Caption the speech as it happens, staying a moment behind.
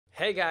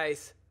Hey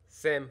guys,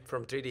 Sam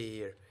from ThreeDee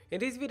here. In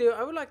this video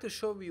I would like to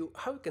show you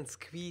how you can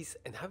squeeze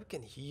and how you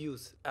can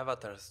use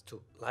avatars to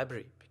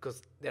library,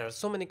 because there are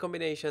so many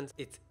combinations,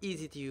 it's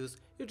easy to use,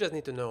 you just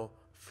need to know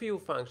few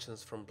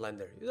functions from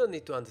Blender. You don't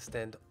need to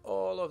understand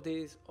all of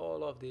these,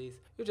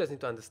 you just need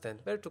to understand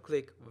where to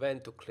click, when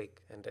to click,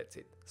 and that's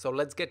it. So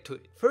let's get to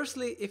it.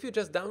 Firstly, if you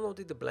just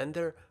downloaded the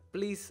Blender,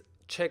 please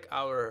check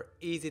our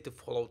easy to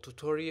follow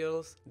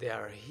tutorials. They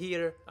are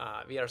here.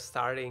 We are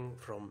starting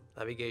from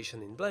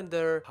navigation in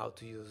Blender, how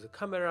to use the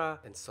camera,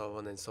 and so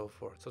on and so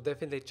forth. So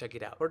definitely check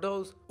it out. For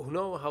those who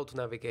know how to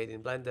navigate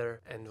in Blender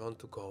and want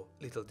to go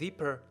a little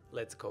deeper,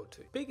 let's go to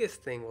it.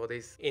 Biggest thing what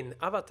is in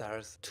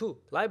AVATARZ 2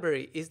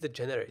 library is the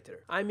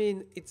generator. I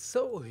mean, it's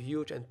so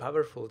huge and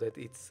powerful that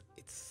it's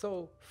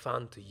so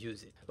fun to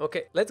use it.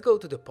 Okay, let's go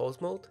to the pose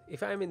mode.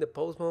 If I'm in the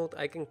pose mode,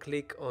 I can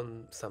click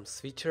on some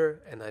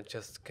switcher and I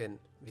just can,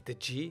 with the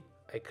G,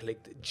 I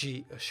clicked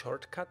G, a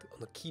shortcut on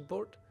the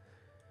keyboard,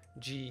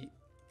 G,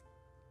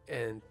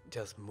 and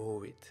just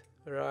move it.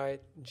 Right,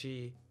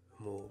 G,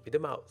 move with the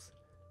mouse,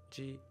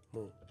 G,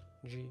 move,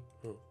 G,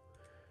 move.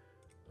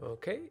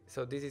 Okay,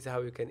 so this is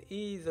how you can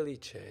easily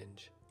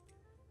change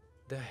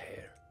the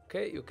hair.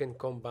 Okay, you can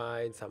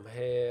combine some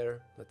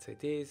hair, let's say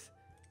this,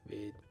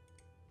 with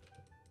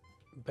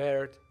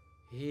bird.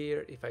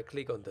 Here, if I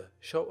click on the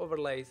show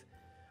overlays,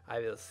 I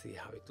will see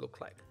how it looks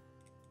like.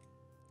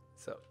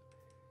 So,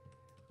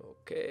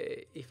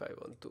 okay, if I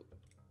want to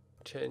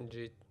change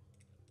it,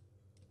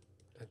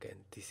 again,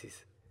 this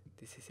is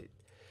it.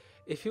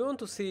 If you want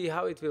to see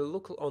how it will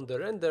look on the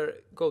render,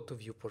 go to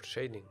viewport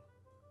shading.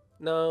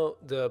 Now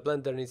the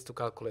Blender needs to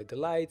calculate the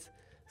lights,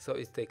 so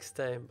it takes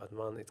time, but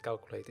when it's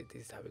calculated,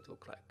 this is how it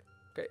looks like.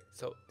 Okay,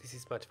 so this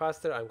is much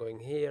faster. I'm going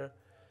here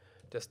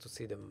just to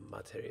see the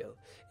material.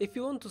 If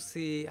you want to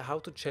see how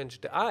to change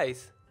the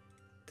eyes,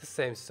 the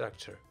same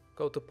structure.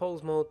 Go to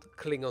pose mode,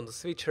 click on the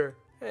switcher,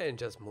 and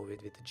just move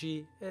it with the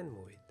G and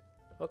move it.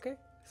 Okay,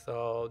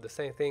 so the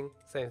same thing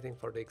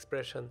for the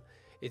expression.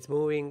 It's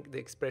moving, the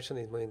expression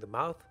is moving the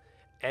mouth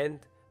and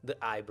the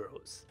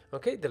eyebrows.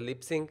 Okay, the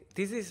lip sync.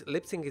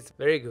 Lip sync is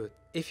very good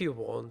if you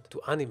want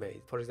to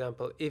animate. For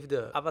example, if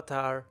the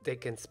avatar, they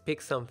can speak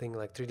something,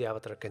 like 3D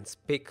avatar can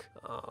speak,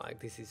 like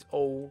this is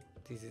O,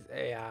 this is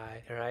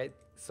AI, right?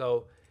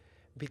 So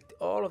with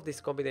all of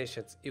these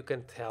combinations, you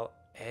can tell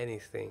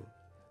anything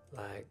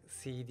like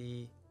C,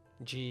 D,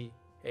 G,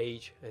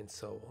 H, and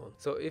so on.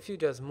 So if you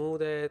just move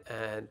that,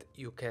 and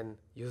you can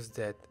use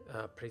that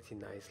pretty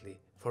nicely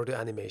for the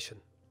animation,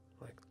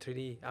 like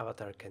 3D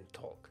avatar can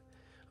talk.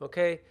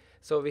 Okay,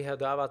 so we have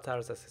the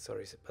avatars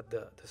accessories, but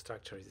the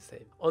structure is the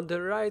same. On the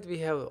right we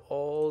have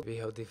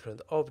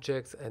different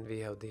objects and we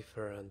have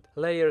different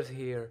layers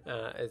here.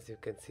 As you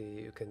can see,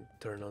 you can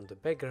turn on the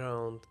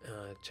background,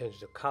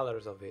 change the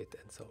colors of it,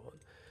 and so on.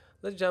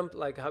 Let's jump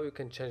like how you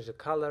can change the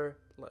color.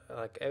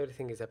 Like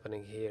everything is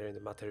happening here in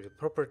the material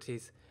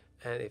properties.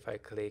 And if I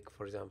click,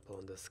 for example,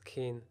 on the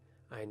skin,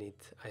 I'm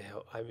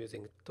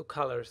using two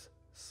colors,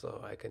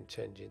 so I can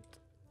change it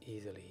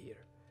easily here.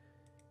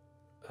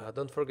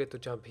 Don't forget to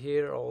jump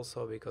here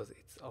also, because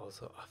it's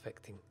also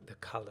affecting the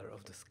color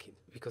of the skin,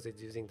 because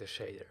it's using the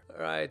shader.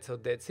 Alright, so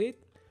that's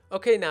it.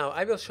 Okay, now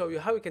I will show you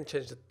how you can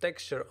change the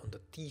texture on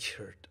the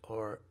t-shirt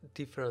or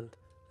different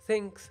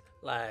things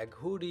like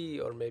hoodie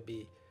or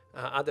maybe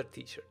other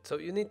t-shirt. So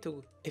you need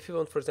to, if you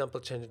want, for example,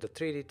 change the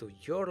 3D to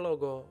your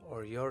logo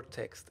or your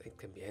text, it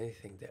can be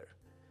anything there.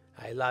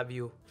 I love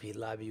you, we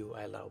love you,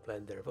 I love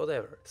Blender,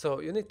 whatever. So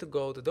you need to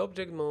go to the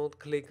object mode,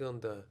 click on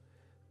the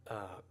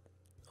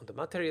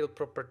material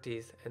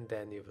properties, and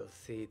then you will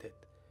see that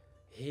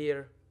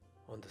here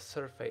on the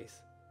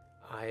surface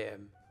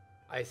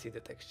I see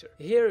the texture.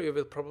 Here you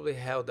will probably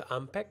have the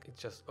unpack.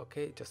 It's just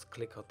okay, just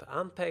click on the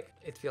unpack.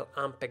 It will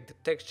unpack the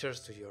textures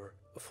to your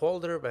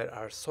folder where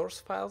are source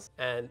files,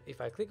 and if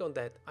I click on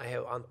that, I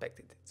have unpacked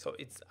it. So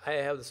I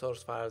have the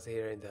source files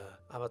here in the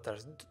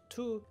AVATARZ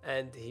 2,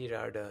 and here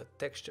are the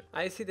texture.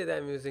 I see that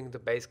I'm using the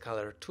base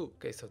color 2.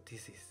 Okay, so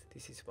this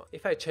is one.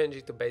 If I change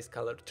it to base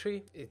color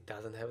 3, it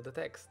doesn't have the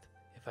text.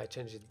 If I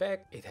change it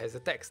back, it has the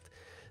text.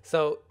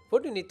 So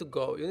what you need to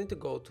go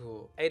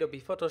to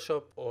Adobe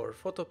Photoshop or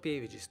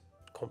Photopea, which is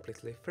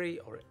completely free,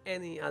 or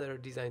any other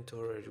design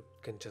tool where you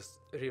can just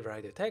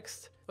rewrite the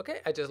text. Okay,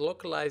 I just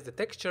localize the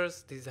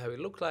textures. This is how it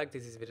looks like.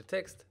 This is with the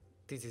text.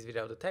 This is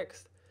without the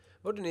text.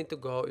 What you need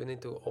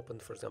to open,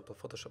 for example,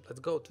 Photoshop. Let's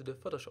go to the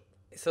Photoshop.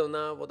 So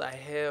now what I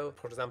have,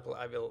 for example,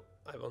 I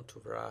want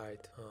to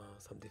write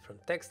some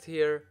different text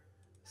here.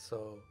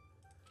 So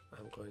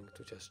I'm going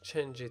to just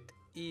change it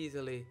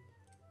easily,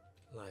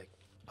 like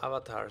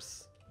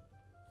avatars.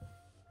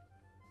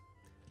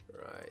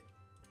 Right.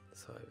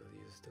 So I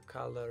will use the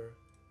color.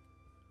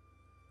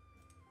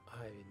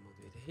 I will move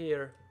it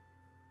here.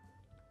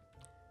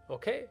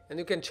 Okay, and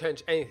you can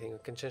change anything. You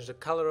can change the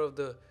color of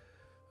the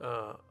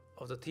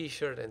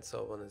t-shirt and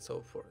so on and so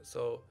forth.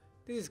 So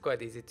this is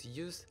quite easy to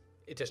use.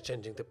 It's just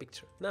changing the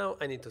picture. Now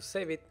I need to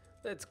save it.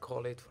 Let's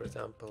call it, for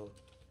example,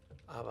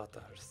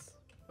 AVATARZ.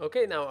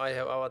 Okay, now I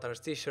have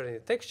AVATARZ t-shirt in the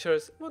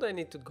textures. What I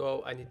need to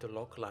go, I need to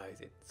localize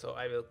it. So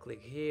I will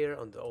click here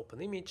on the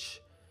open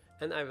image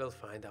and I will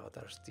find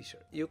AVATARZ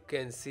t-shirt. You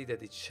can see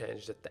that it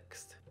changed the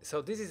text.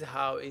 So this is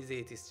how easy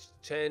it is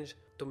to change,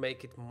 to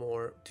make it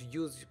more, to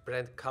use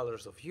brand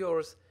colors of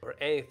yours or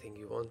anything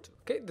you want to.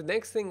 Okay, the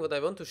next thing what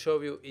I want to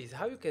show you is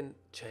how you can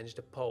change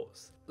the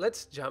pose.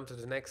 Let's jump to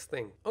the next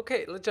thing.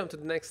 Okay, let's jump to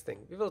the next thing.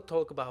 We will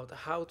talk about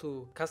how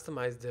to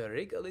customize the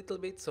rig a little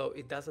bit so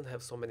it doesn't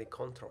have so many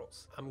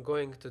controls. I'm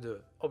going to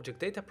the object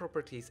data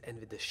properties and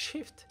with the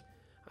shift,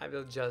 I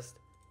will just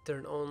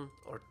turn on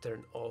or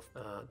turn off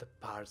the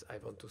parts I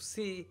want to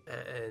see,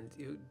 and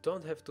you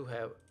don't have to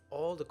have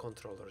all the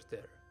controllers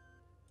there,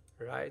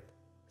 right?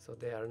 So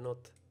they are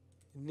not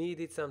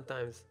needed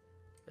sometimes,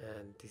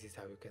 and this is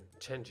how you can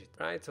change it,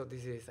 right? So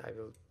this is, I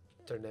will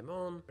turn them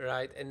on,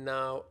 right? And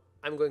now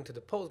I'm going to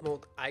the pose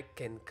mode. I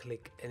can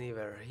click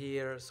anywhere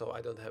here, so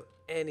I don't have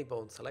any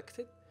bone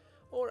selected,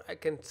 or I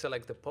can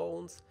select the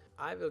bones.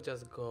 I will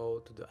just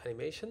go to the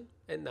animation,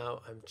 and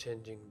now I'm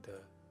changing the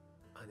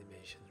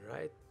animation,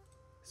 right?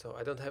 So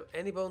I don't have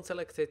any bone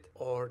selected,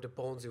 or the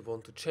bones you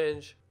want to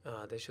change,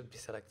 they should be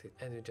selected,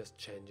 and you're just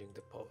changing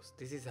the pose.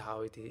 This is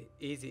how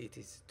easy it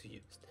is to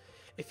use.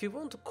 If you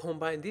want to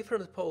combine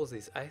different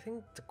poses, I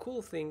think the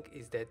cool thing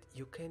is that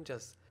you can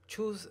just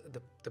choose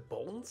the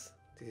bones.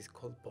 This is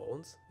called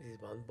bones. This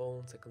is one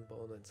bone, second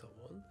bone, and so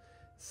on.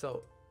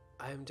 So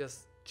I'm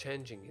just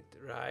changing it,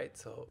 right?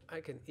 So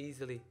I can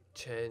easily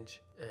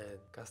change and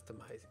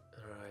customize it.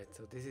 All right,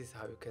 so this is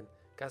how you can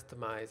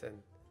customize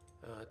and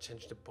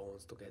change the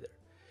bones together.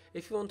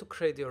 If you want to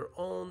create your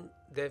own,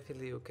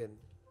 definitely you can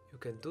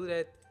do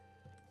that.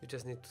 You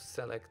just need to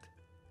select.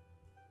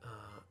 I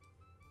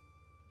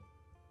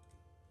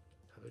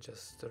will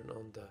just turn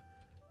on the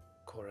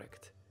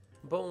correct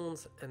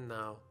bones, and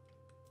now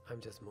I'm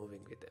just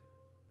moving with them,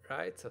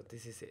 right? So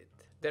this is it.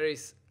 There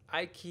is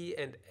I key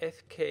and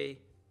F key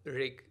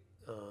rig,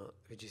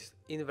 which is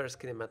inverse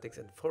kinematics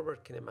and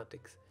forward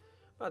kinematics,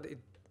 but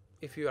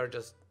if you are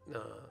just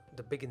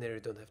the beginner, you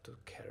don't have to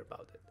care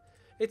about it.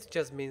 It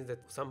just means that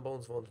some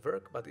bones won't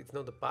work, but it's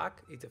not a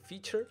bug, it's a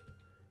feature.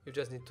 You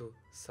just need to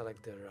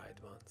select the right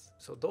ones.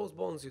 So those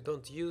bones you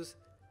don't use,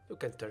 you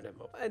can turn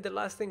them off. And the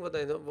last thing what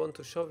I want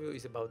to show you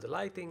is about the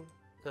lighting.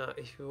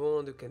 If you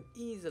want, you can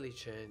easily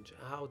change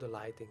how the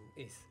lighting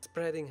is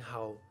spreading,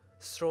 how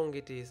strong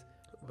it is,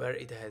 where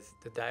it has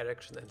the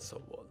direction, and so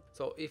on.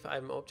 So if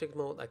I'm object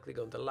mode, I click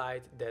on the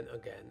light, then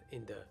again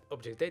in the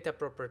object data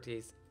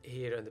properties,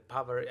 here in the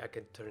power, I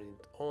can turn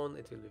it on,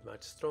 it will be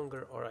much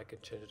stronger, or I can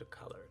change the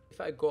color. If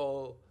I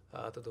go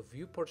to the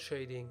viewport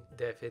shading,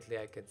 definitely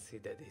I can see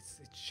that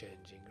it's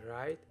changing,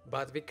 right?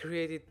 But we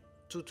created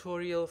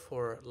tutorial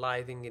for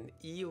lighting in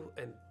EU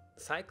and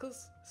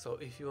cycles, so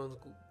if you want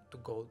to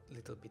go a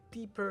little bit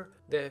deeper,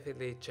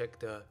 definitely check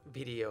the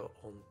video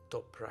on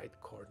top right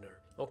corner.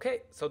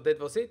 Okay, so that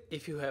was it.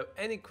 If you have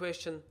any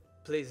question,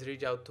 please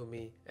reach out to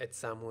me at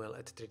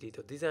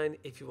samuel@3D.design.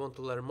 If you want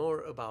to learn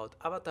more about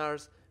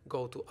avatars,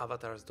 go to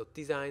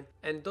avatars.design.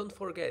 And don't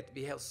forget,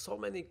 we have so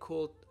many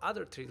cool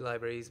other 3D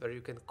libraries where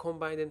you can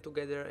combine them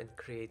together and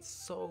create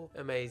so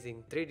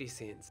amazing 3D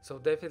scenes. So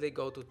definitely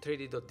go to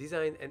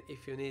 3D.design, and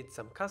if you need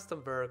some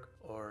custom work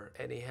or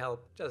any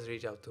help, just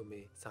reach out to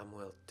me,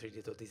 Samuel,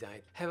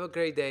 3D.design. Have a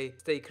great day,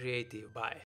 stay creative, bye.